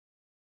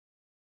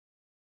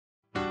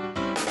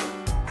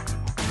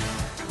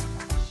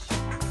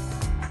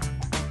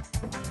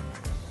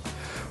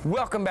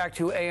Welcome back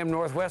to AM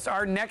Northwest.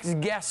 Our next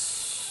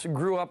guest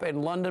grew up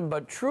in London,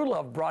 but true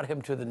love brought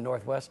him to the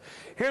Northwest.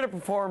 Here to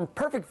perform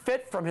Perfect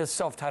Fit from his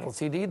self-titled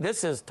CD,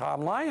 this is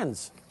Thom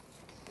Lyons.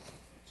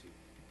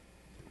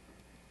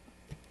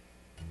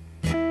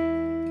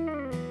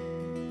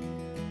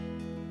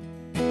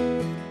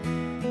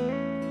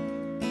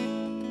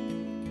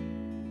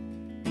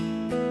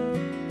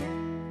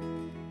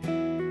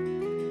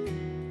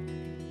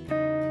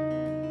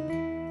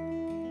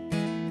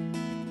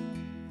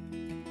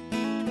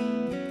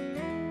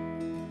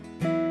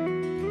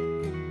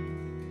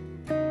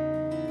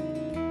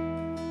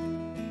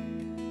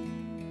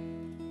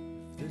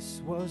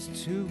 Was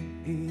too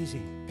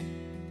easy,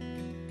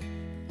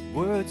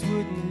 words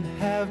wouldn't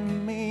have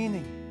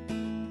meaning.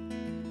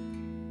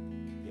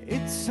 Yeah,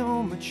 it's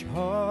so much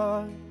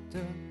harder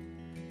than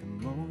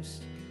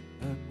most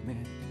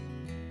admit.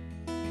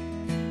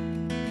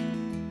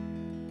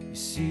 You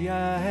see,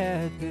 I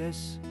had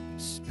this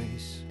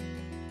space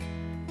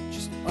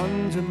just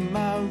under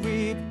my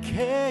rib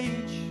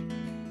cage,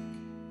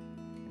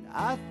 and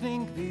I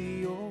think that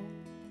you're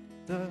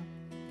the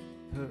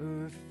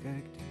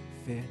perfect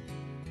fit.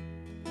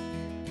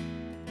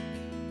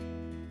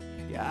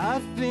 Yeah, I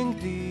think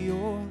that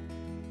you're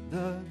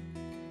the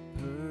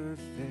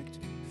perfect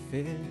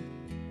fit.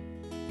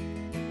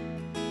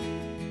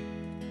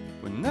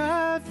 When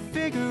I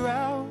figure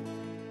out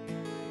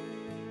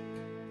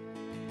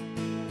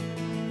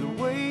the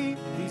way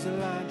these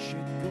lines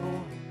should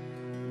go,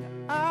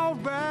 I'll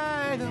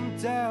write them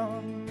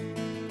down,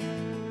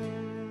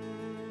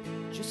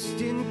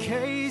 just in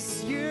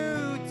case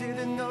you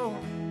didn't know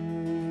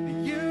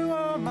that you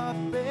are my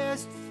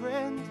best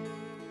friend.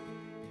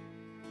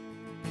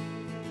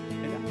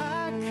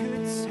 I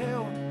could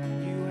tell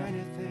you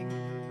anything,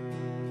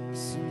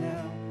 so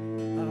now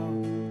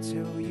I'll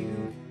tell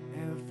you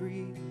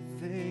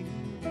everything.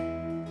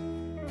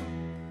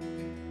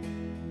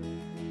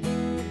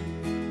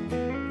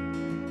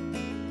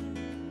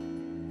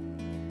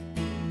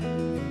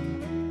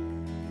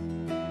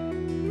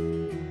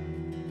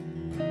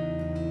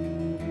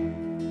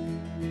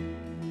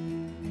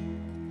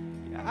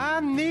 I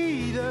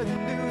need a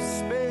new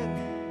spin,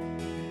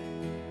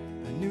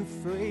 a new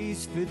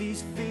phrase for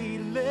these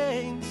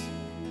feelings,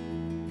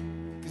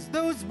 'cause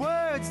those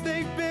words,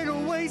 they've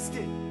been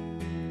wasted,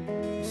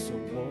 so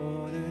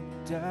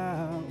watered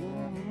down.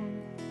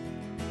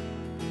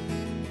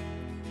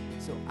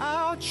 So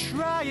I'll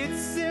try it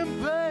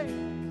simply,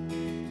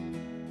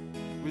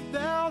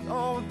 without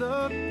all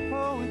the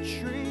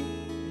poetry.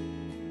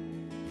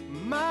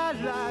 My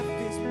life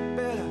is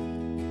better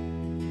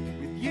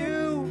with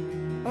you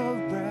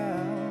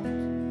around.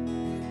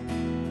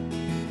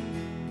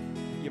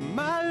 Yeah,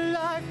 my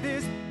life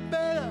is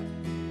better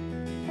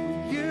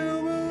with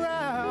you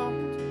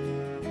around.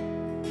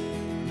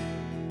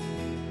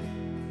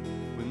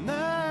 When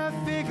I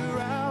figure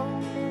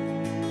out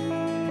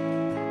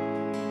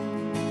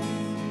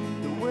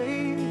the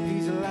way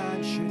these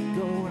lines should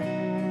go,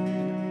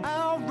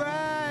 I'll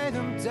write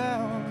them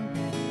down,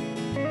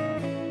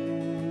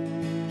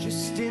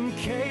 just in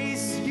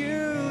case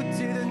you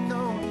didn't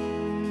know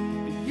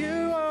that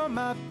you are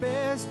my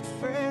best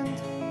friend.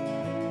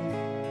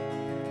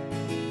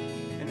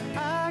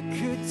 I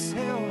could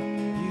tell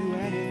you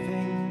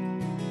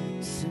anything,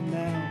 so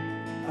now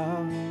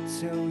I'll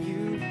tell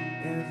you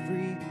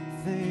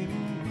everything.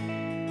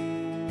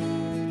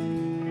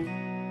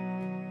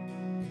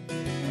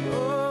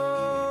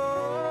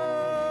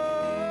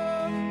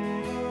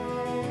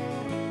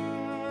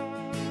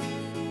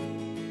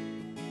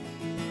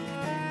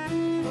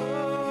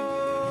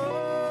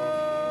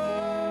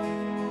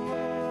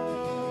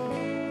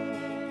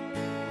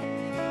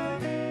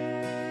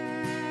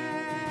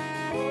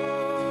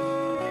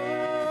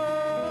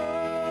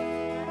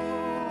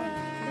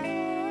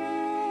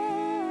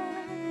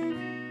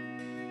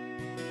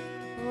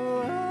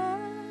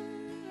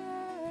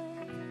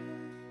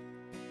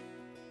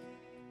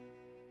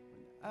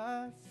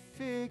 I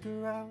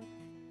figure out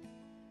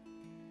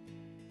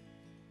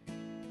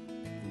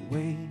the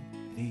way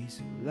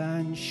these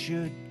lines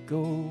should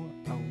go,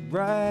 I'll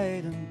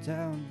write them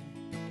down,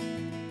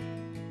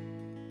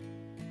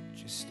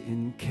 just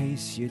in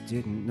case you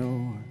didn't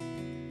know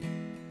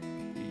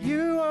that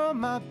you are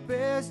my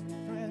best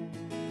friend.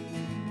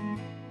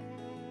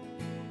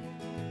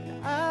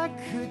 And I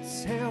could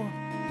tell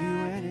you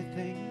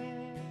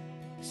anything,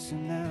 so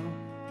now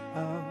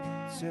I'll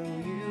tell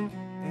you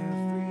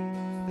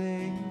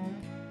everything.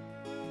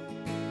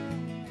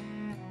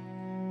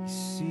 You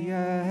see,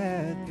 I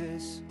had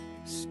this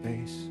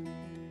space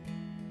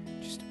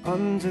just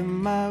under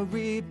my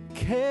rib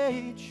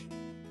cage,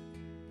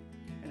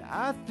 and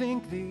I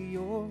think that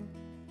you're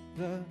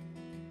the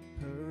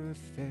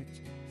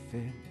perfect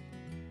fit.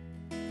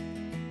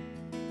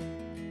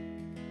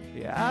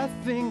 Yeah, I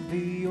think that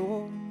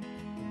you're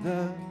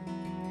the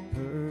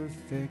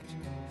perfect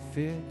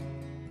fit.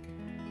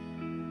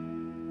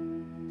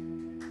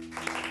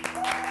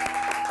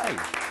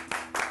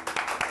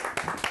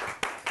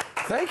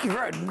 Thank you.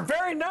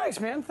 Very nice,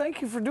 man.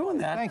 Thank you for doing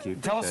that. Thank you.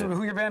 Tell us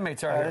who your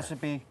bandmates are. This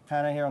would be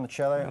Hannah here on the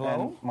cello.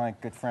 Hello. And my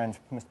good friend,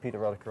 Mr. Peter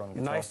Rodiker, on the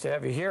guitar. Nice to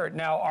have you here.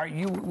 Now,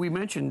 we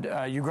mentioned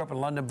you grew up in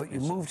London, but you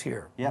moved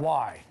here. Yeah.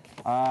 Why?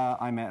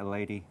 I met a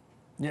lady.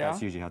 Yeah.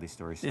 That's usually how these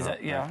stories start. Is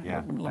that, yeah? Yeah.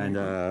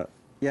 And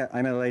yeah,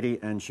 I met a lady,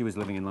 and she was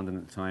living in London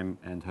at the time,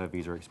 and her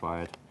visa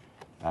expired.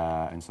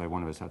 And so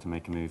one of us had to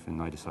make a move, and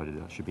I decided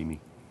that should be me.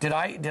 Did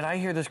I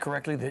hear this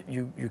correctly, that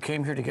you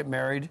came here to get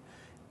married,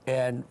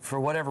 and for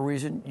whatever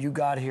reason, you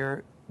got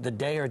here the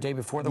day or day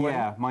before the wedding?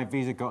 Yeah, my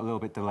visa got a little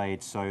bit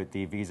delayed, so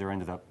the visa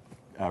ended up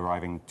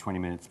arriving 20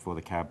 minutes before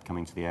the cab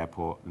coming to the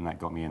airport, and that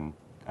got me in.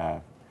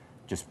 I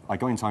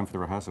got in time for the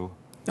rehearsal.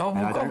 Oh, and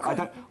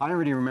I don't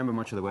really remember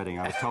much of the wedding.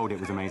 I was told it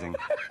was amazing,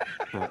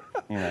 but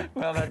you know.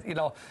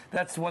 Well,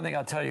 that's one thing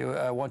I'll tell you.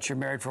 Once you're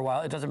married for a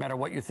while, it doesn't matter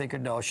what you think or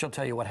know. She'll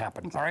tell you what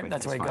happened. Exactly. All right,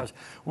 that's the way it goes.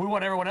 We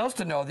want everyone else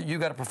to know that you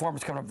got a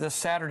performance coming up this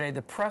Saturday.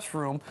 The press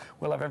room.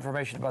 We'll have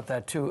information about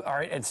that too. All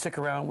right, and stick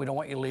around. We don't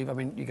want you to leave. I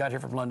mean, you got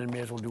here from London. May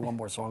as well do one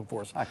more song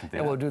for us. I can do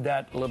and that. we'll do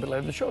that a little bit later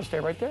in the show. Stay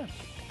right there.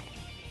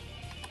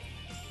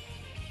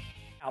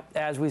 Now,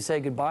 as we say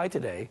goodbye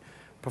today,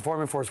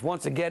 performing for us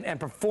once again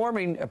and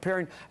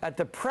appearing at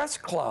the Press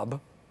Club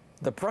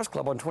on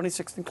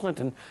 26th and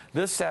Clinton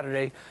this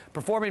Saturday,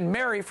 performing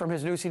Mary from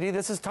his new CD.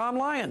 This is Thom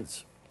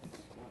Lyons.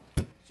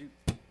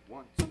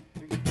 One, two,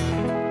 three.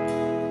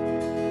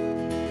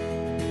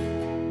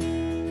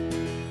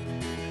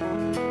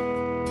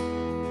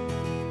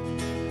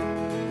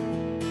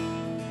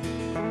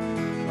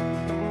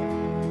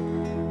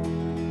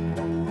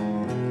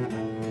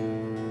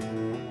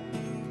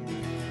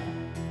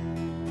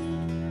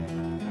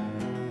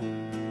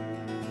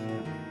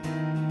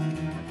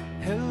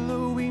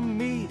 Hello, we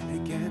meet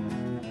again.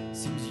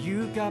 Seems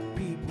you got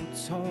people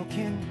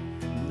talking,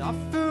 not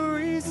for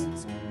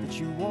reasons that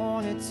you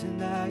wanted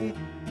tonight.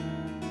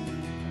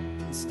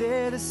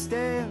 Instead of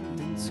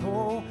standing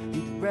tall,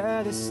 you'd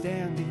rather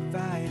stand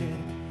divided.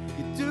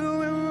 You're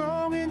doing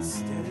wrong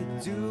instead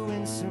of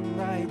doing some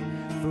right.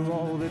 For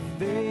all the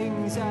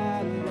things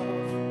I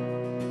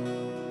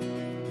love,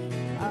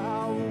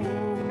 I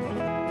won't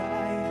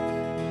lie.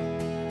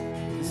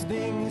 There's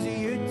things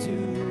you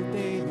do,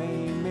 they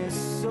make me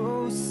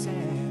so sad.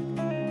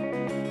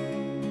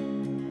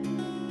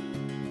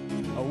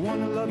 I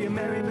wanna love you,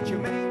 Mary, but you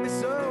make me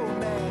so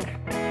mad.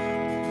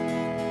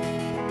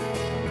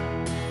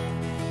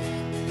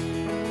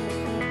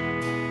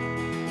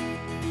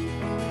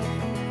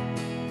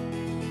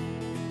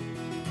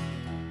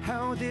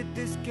 How did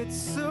this get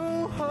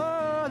so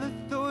hard? I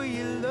thought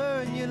you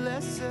learned your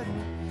lesson.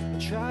 I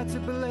tried to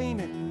blame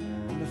it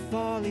on the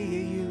folly of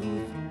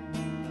youth,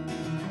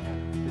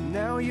 but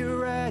now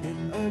you're at it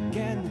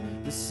again.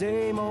 The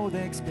same old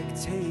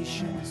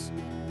expectations.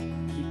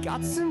 You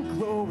got some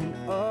growing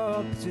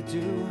up to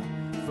do.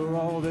 For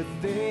all the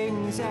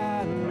things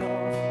I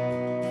love,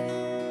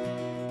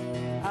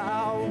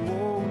 I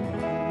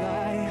won't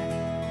lie.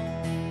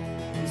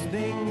 These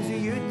things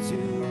you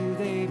do,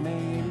 they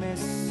make me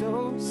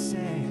so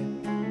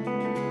sad.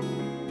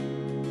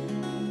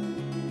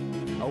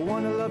 I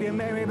wanna love you,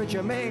 Mary, but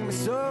you make me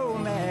so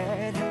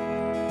mad.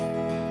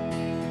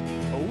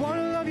 I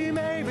wanna love you,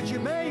 Mary, but you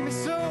make me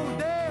so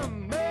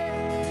damn mad.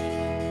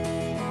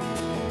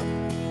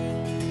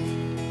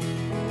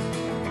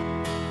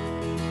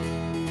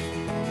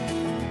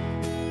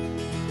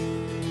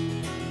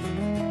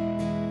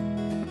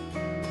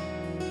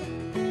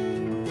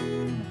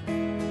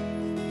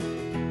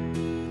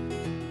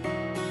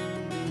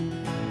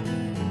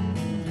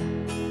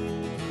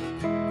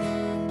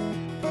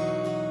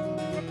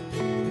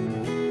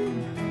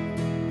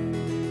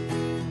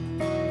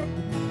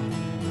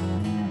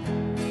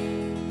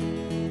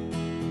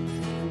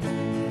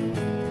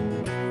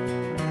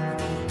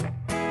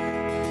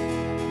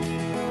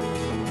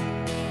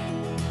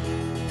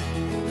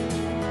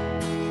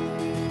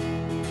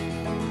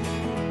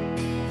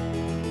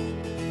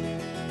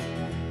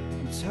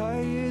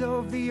 Tired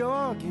of the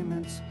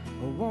arguments,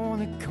 I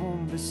want a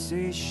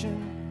conversation.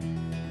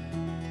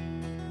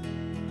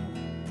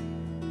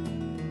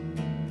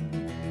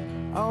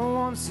 I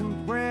want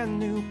some brand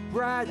new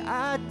bright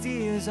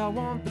ideas. I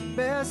want the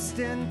best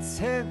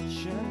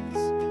intentions.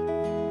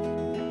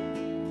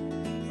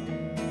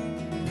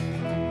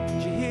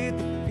 Did you hear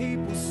the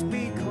people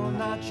speak, or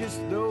not just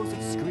those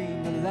that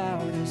scream the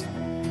loudest?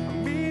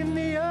 Me and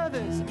the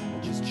others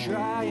are just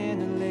trying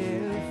to live.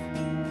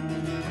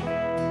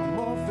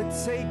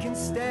 Taking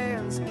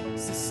stands,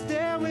 so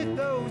stand with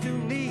those who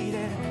need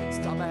it.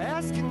 Stop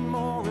asking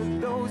more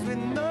of those with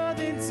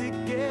nothing to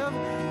give.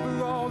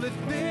 For all the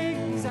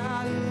things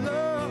I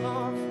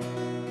love,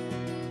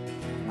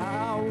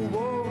 I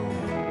won't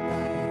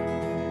lie.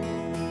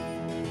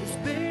 Those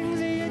things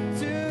you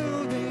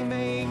do, they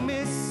make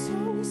me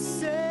so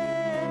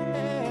sad.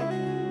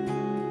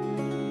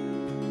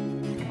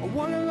 I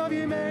wanna love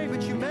you, Mary,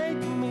 but you make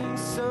me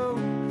so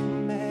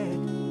mad.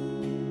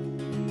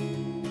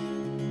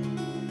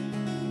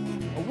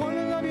 I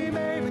wanna love you,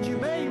 Mary, but you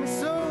make me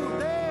so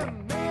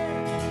damn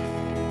mad.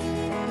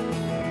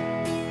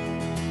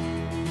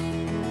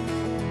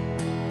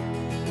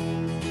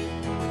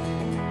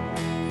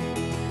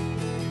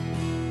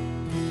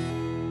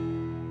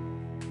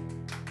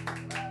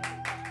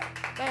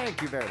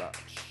 Thank you very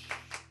much.